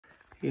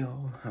Hey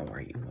y'all, how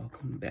are you?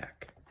 Welcome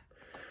back.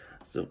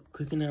 So,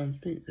 quick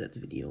announcement that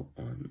the video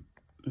on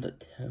the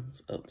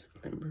 10th of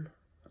September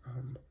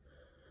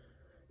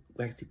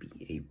will actually be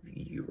a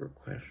viewer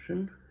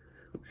question,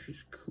 which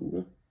is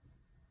cool.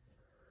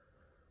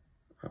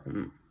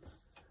 And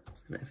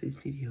after this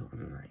video on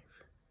the 9th,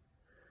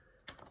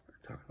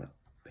 we're talking about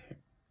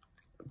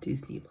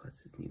Disney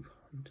Plus's new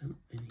content,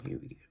 and here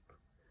we go.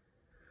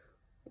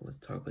 Let's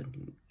talk about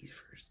new movies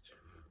first.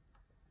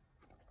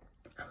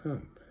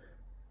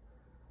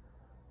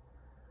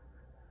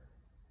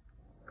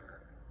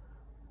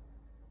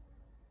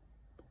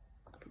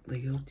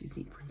 Lego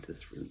Disney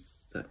Princess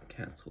released the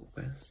Castle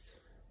West,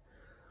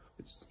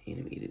 which is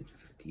animated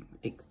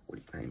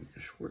 49-minute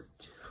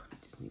short on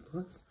Disney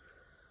Plus.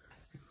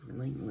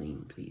 Lang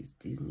Lane Plays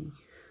Disney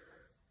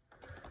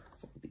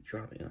will be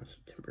dropping on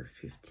September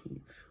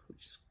 15th,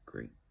 which is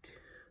great.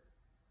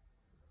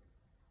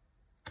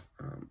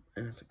 And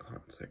it's a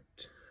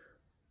concert.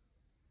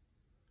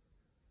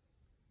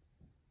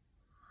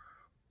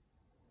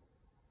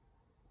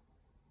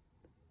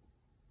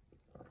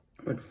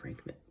 When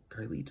Frank Met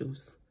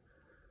Carlitos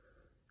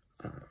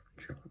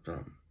dropped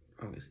on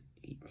August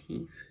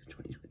 18th,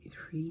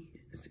 2023.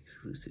 It's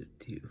exclusive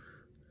to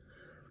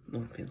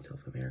North and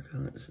South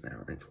America. It's an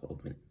hour and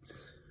 12 minutes.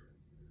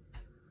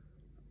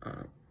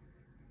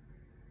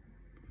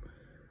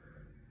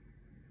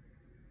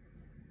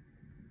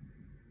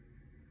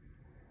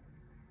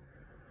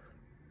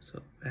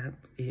 So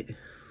that's it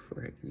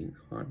for new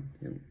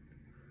content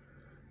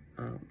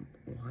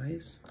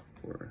wise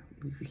for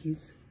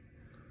movies.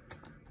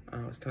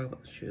 Let's talk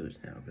about shows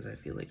now, because I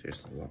feel like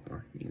there's a lot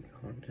more new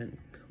content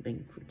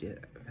coming for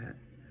that.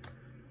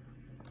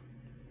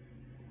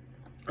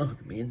 The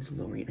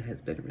Mandalorian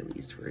has been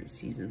released for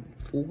season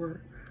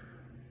 4,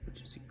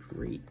 which is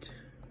great.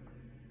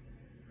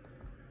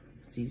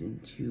 Season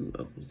 2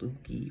 of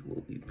Loki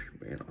will be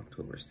premiering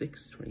October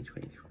 6,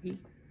 2023.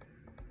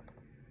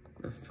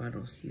 The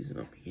final season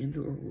of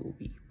Andor will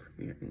be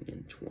premiering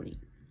in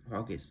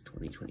August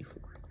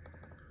 2024,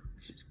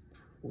 which is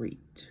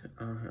great.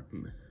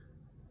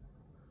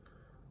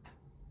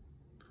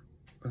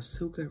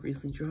 Ahsoka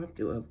recently dropped.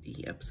 It will have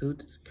 8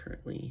 episodes.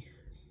 Currently,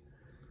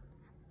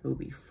 it will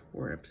be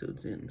 4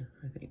 episodes in.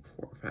 I think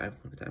 4 or 5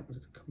 when the time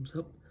it comes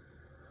up.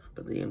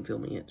 But they am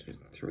filming it. There's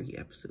 3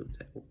 episodes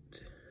out.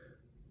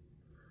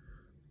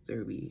 There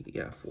will be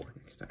 4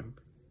 next time.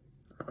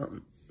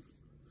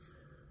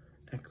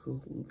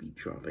 Echo will be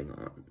dropping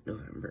on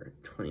November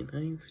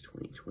 29th,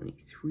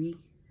 2023.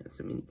 That's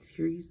a mini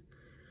series.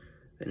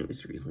 And it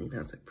was recently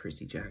announced that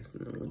Percy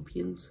Jackson and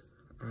Olympians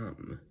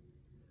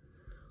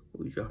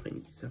will be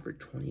dropping December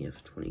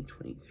 20th,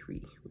 2023,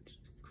 which is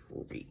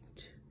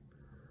great.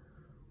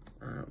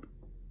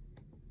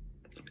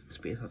 It's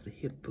based off the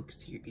hit book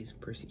series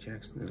Percy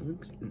Jackson and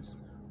Olympians.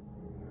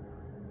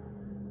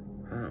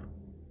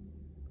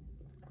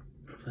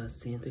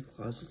 Santa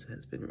Claus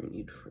has been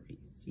renewed for a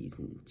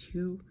season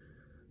 2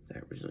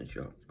 that originally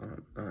dropped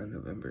on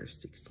November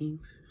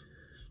 16th,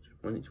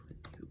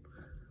 2022.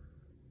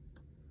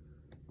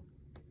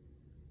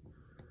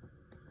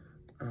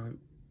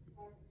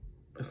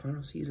 The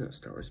final season of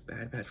Star Wars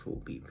Bad Batch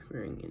will be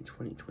premiering in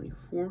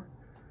 2024.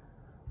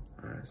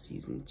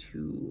 Season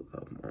 2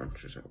 of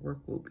Monsters at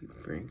Work will be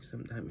premiering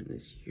sometime in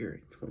this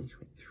year,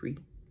 2023.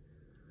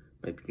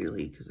 Might be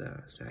delayed because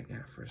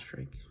SAG-AFTRA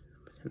strike,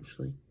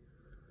 potentially.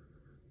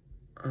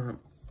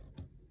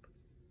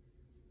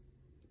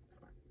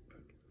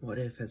 What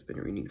If has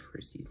been renewed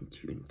for season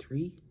 2 and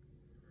 3,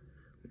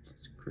 which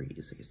is great.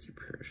 It's like a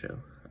superhero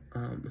show.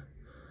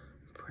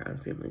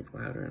 Proud Family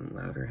Louder and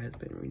Louder has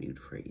been renewed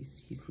for a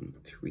season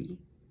 3,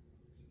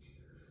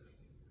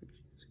 which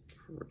is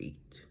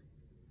great.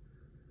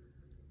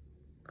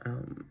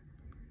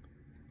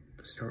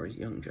 Star Wars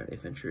Young Jedi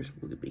Adventures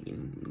will be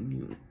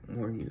getting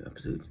more new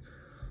episodes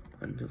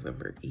on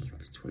November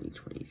 8th,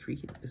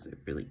 2023. It's a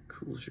really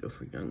cool show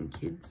for young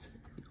kids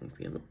and young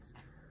families.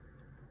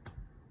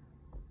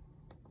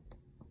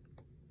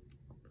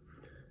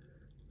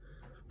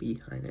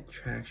 Behind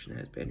Attraction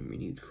has been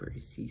renewed for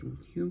a season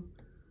 2.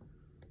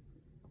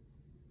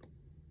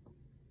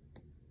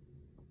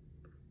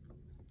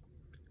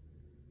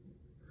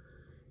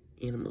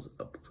 Animals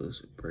Up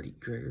Close with Birdie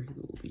Gregory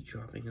will be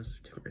dropping on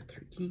September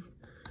 13th,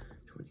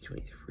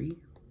 2023.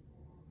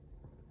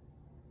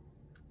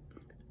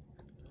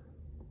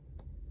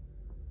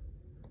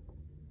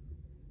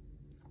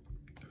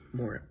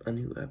 More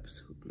new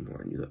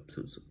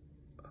episodes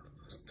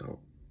of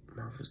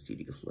Marvel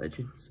Studios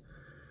Legends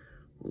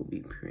will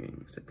be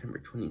premiering September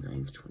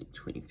 29th,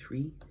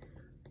 2023.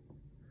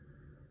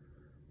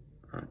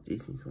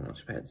 Disney's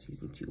Launchpad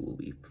Season 2 will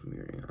be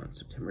premiering on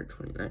September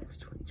 29th,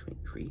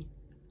 2023.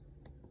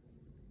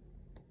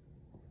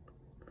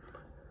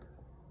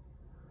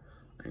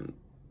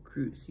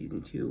 Groot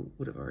Season 2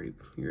 would have already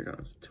premiered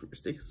on September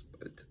 6th,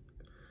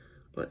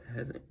 but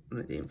hasn't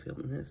when they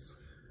filming this.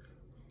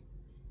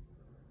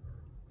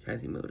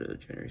 Quasimodo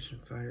Generation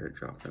Fire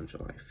dropped on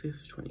July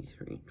 5th,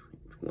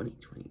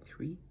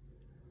 2023.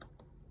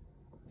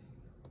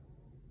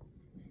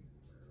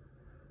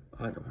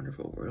 Pod a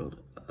Wonderful World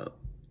of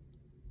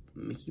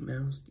Mickey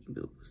Mouse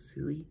Steamboat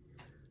Silly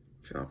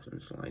drops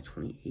on July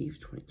 28th,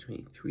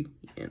 2023,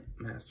 and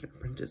Master and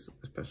Apprentice,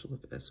 a special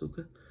look at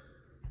Ahsoka,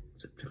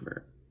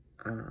 September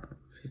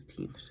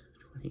 15th,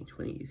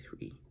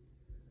 2023.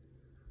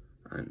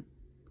 On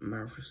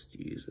Marvel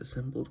Studios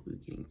Assembled, we'll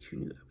be getting 2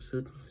 new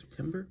episodes in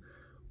September,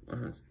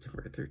 one on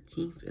September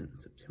 13th and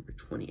September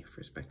 20th,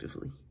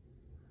 respectively.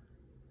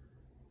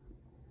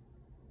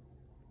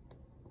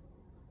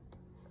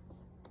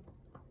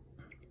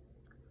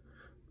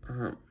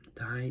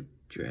 Die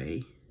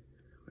Dre,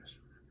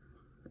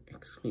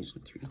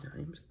 exclamation 3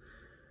 times.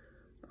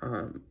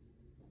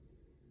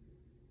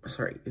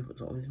 Sorry, It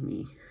Was Always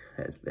Me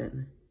has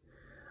been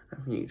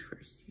renewed for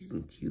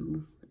season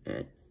 2,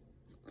 and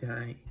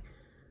Die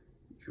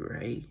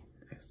Dre,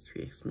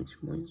 3 exclamation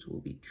points,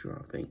 will be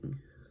dropping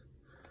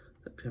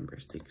September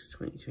 6,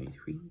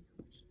 2023,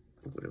 which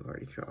would have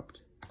already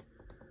dropped,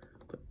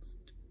 but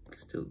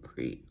still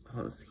great.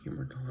 Hollis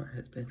Hammerdahl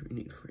has been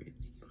renewed for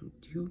season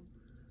 2.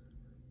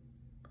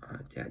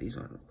 Daddy's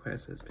on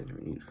Request has been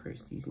renewed for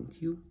season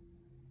 2.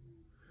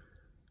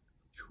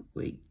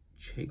 Wait,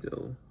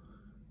 Chago.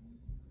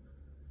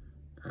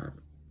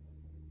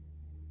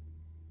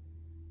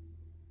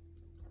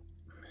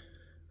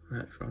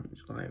 That dropped on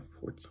July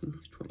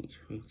 14th,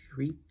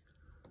 2023,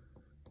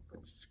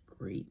 which is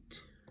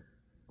great.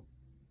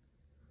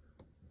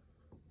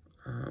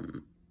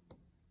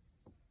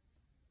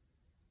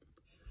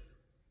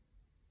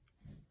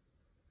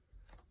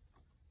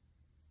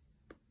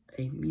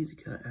 A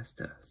Musica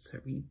Esta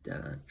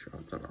Servida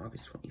dropped on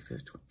August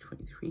 25th,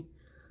 2023.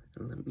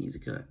 And La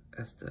Musica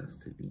Esta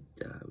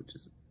Servida, which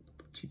is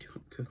 2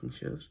 different cooking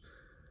shows.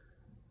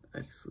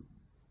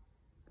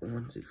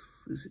 One's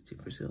exclusive to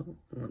Brazil,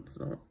 one's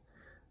not.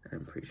 And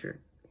I'm pretty sure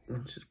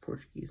one's just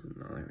Portuguese and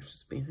the other is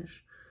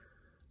Spanish.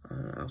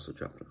 Also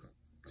dropped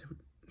on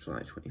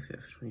July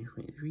 25th,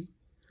 2023.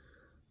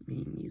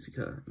 Mi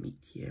Musica Mi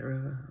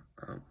Tierra,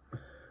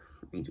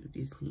 Radio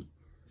Disney.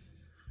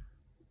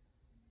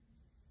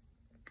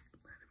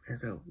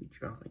 America will be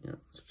dropping up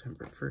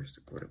September 1st,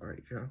 it would have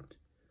already dropped,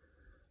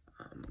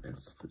 and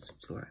exclusive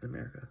to Latin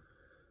America.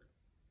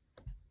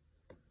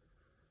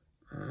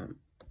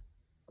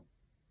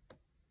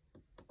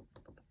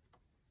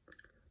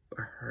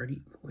 Our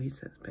Hardy Boys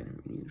has been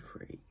renewed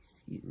for a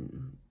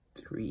season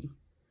 3.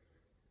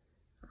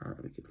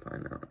 We can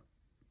find out,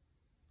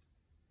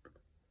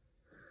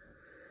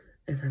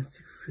 and that's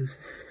exclusive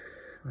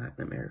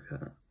Latin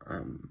America.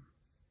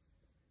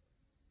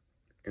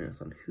 And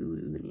it's on Hulu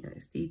in the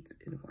United States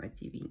and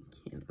YTV in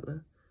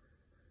Canada.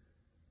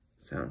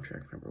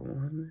 Soundtrack number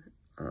 1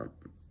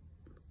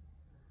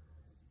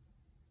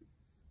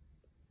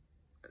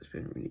 has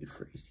been renewed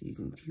for a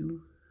season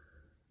 2.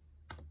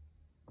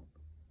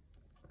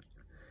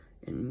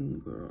 And Moon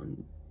Girl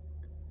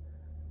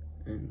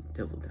and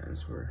Devil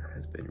Dinosaur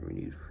has been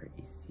renewed for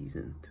a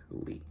season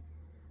 2.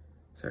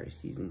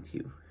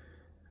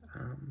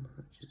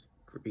 Which is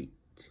great.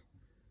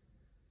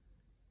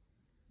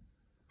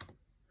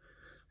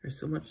 There's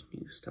so much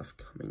new stuff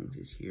coming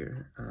this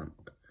year, and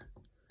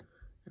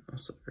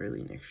also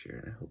early next year,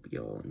 and I hope you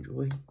all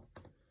enjoy.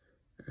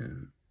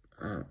 And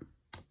we're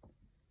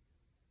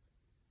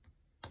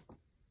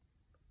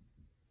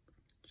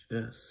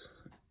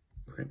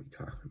gonna be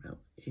talking about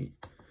it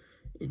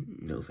in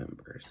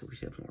November, so we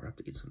should have more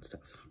updates on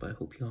stuff. But I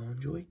hope you all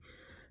enjoy.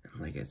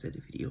 And like I said,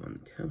 the video on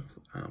the 10th,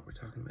 we're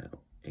talking about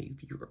a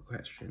viewer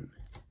question.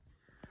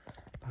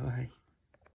 Bye.